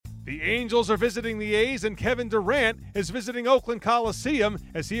The Angels are visiting the A's, and Kevin Durant is visiting Oakland Coliseum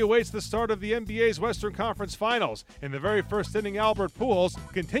as he awaits the start of the NBA's Western Conference Finals. In the very first inning, Albert Pujols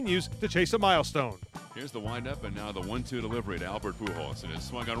continues to chase a milestone. Here's the windup, and now the 1-2 delivery to Albert Pujols. And it's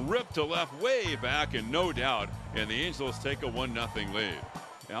swung on, ripped to left, way back, and no doubt. And the Angels take a 1-0 lead.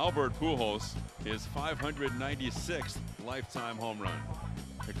 Albert Pujols, his 596th lifetime home run.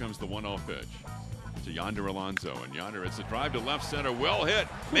 Here comes the 1-0 pitch to Yonder Alonso, and Yonder, it's a drive to left center, well hit.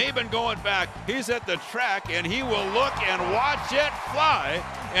 Maben going back, he's at the track, and he will look and watch it fly,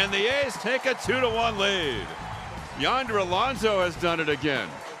 and the A's take a 2-1 lead. Yonder Alonso has done it again.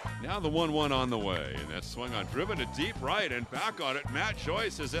 Now the 1-1 on the way, and that swung on, driven to deep right, and back on it. Matt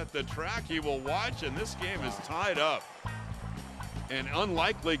Joyce is at the track, he will watch, and this game is tied up. An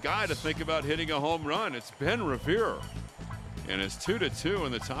unlikely guy to think about hitting a home run. It's Ben Revere, and it's 2-2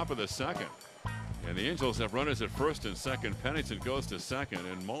 in the top of the second. And the Angels have runners at first and second. Pennington goes to second,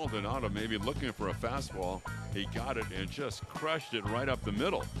 and Maldonado maybe looking for a fastball. He got it and just crushed it right up the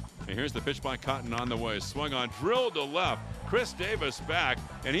middle. And here's the pitch by Cotton on the way. Swung on, drilled to left. Chris Davis back,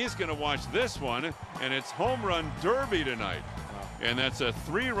 and he's going to watch this one, and it's home run derby tonight. And that's a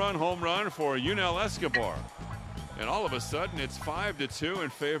 3-run home run for Yunel Escobar. And all of a sudden, it's 5-2 in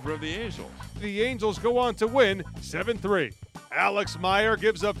favor of the Angels. The Angels go on to win 7-3. Alex Meyer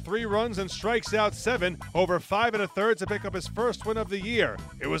gives up 3 runs and strikes out 7 over 5 1/3 to pick up his first win of the year.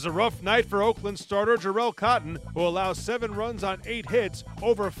 It was a rough night for Oakland starter Jarrell Cotton, who allows 7 runs on 8 hits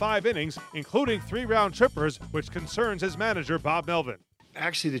over 5 innings, including 3 round trippers, which concerns his manager Bob Melvin.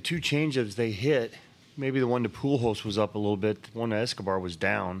 Actually, the 2 changeups they hit, maybe the one to Pujols was up a little bit, the one to Escobar was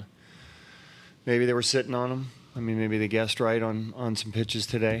down. Maybe they were sitting on him. I mean, maybe they guessed right on some pitches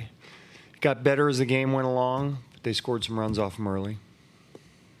today. Got better as the game went along. They scored some runs off him early.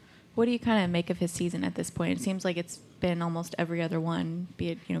 What do you kind of make of his season at this point? It seems like it's been almost every other one, be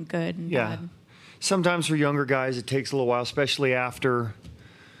it good and bad. Sometimes for younger guys it takes a little while, especially after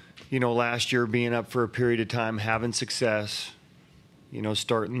last year being up for a period of time, having success.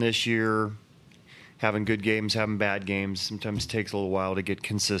 Starting this year, having good games, having bad games. Sometimes it takes a little while to get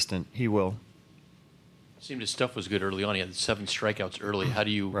consistent. He will. Seemed his stuff was good early on. He had 7 strikeouts early. How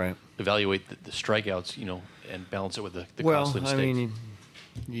do you evaluate the strikeouts, and balance it with the costly mistakes? I mean,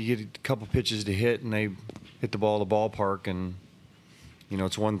 you get a couple pitches to hit, and they hit the ball at the ballpark, and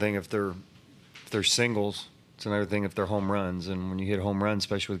it's one thing if they're singles. It's another thing if they're home runs. And when you hit home runs,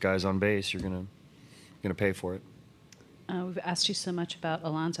 especially with guys on base, you're gonna pay for it. We've asked you so much about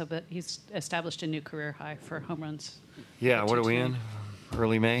Alonso, but he's established a new career high for home runs. Yeah, what are we in?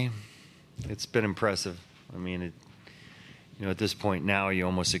 Early May. It's been impressive. I mean, at this point now, you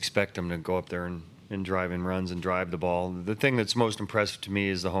almost expect him to go up there and drive in runs and drive the ball. The thing that's most impressive to me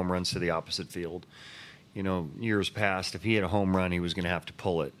is the home runs to the opposite field. Years past, if he had a home run, he was going to have to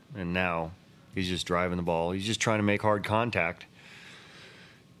pull it. And now he's just driving the ball. He's just trying to make hard contact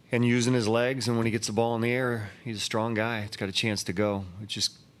and using his legs. And when he gets the ball in the air, he's a strong guy. It's got a chance to go. It's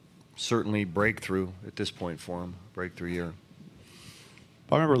just certainly breakthrough at this point for him, breakthrough year.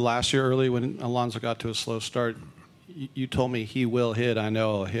 I remember last year early when Alonso got to a slow start, you told me he will hit. I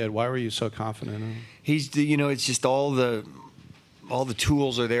know he'll hit. Why were you so confident in him? He's, it's just all the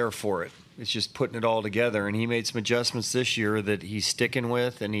tools are there for it. It's just putting it all together. And he made some adjustments this year that he's sticking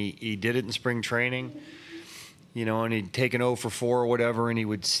with, and he did it in spring training. And he'd take an 0 for 4 or whatever, and he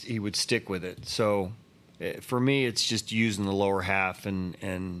would stick with it. So for me, it's just using the lower half and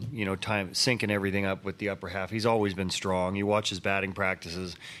time syncing everything up with the upper half. He's always been strong. You watch his batting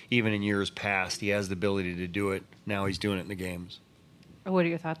practices, even in years past, he has the ability to do it. Now he's doing it in the games. What are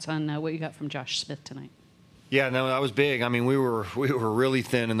your thoughts on what you got from Josh Smith tonight? Yeah, no, that was big. I mean, we were really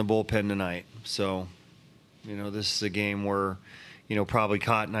thin in the bullpen tonight. So, this is a game where, probably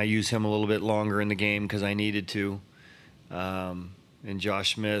Cotton, I use him a little bit longer in the game because I needed to. And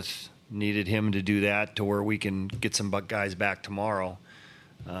Josh Smith needed him to do that to where we can get some guys back tomorrow.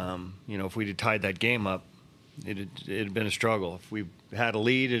 If we'd have tied that game up, it had been a struggle. If we had a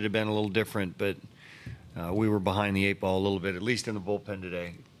lead, it would have been a little different, but we were behind the 8 ball a little bit, at least in the bullpen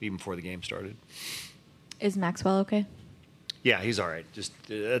today, even before the game started. Is Maxwell okay? Yeah, he's all right. Just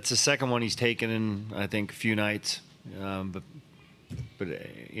that's the second one he's taken in, I think, a few nights. But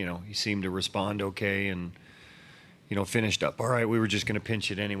he seemed to respond okay and, finished up. All right, we were just going to pinch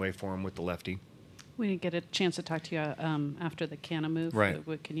it anyway for him with the lefty. We didn't get a chance to talk to you after the Canna move. Right.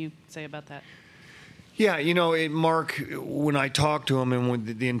 What can you say about that? Yeah, Mark, when I talked to him and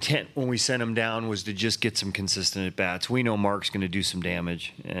when the intent when we sent him down was to just get some consistent at-bats. We know Mark's going to do some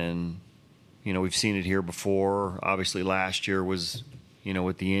damage, and, we've seen it here before. Obviously, last year was,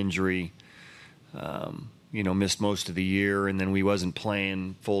 with the injury. missed most of the year, and then we wasn't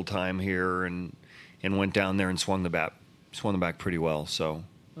playing full time here, and went down there and swung the bat pretty well. So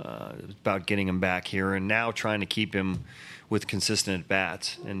it was about getting him back here, and now trying to keep him with consistent at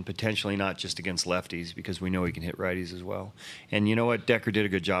bats, and potentially not just against lefties, because we know he can hit righties as well. And you know what? Decker did a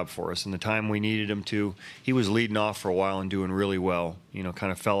good job for us. In the time we needed him to, he was leading off for a while and doing really well.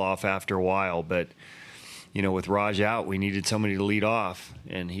 Kind of fell off after a while, but with Raj out, we needed somebody to lead off,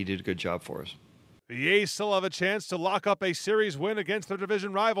 and he did a good job for us. The A's still have a chance to lock up a series win against their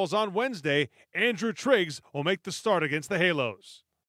division rivals on Wednesday. Andrew Triggs will make the start against the Halos.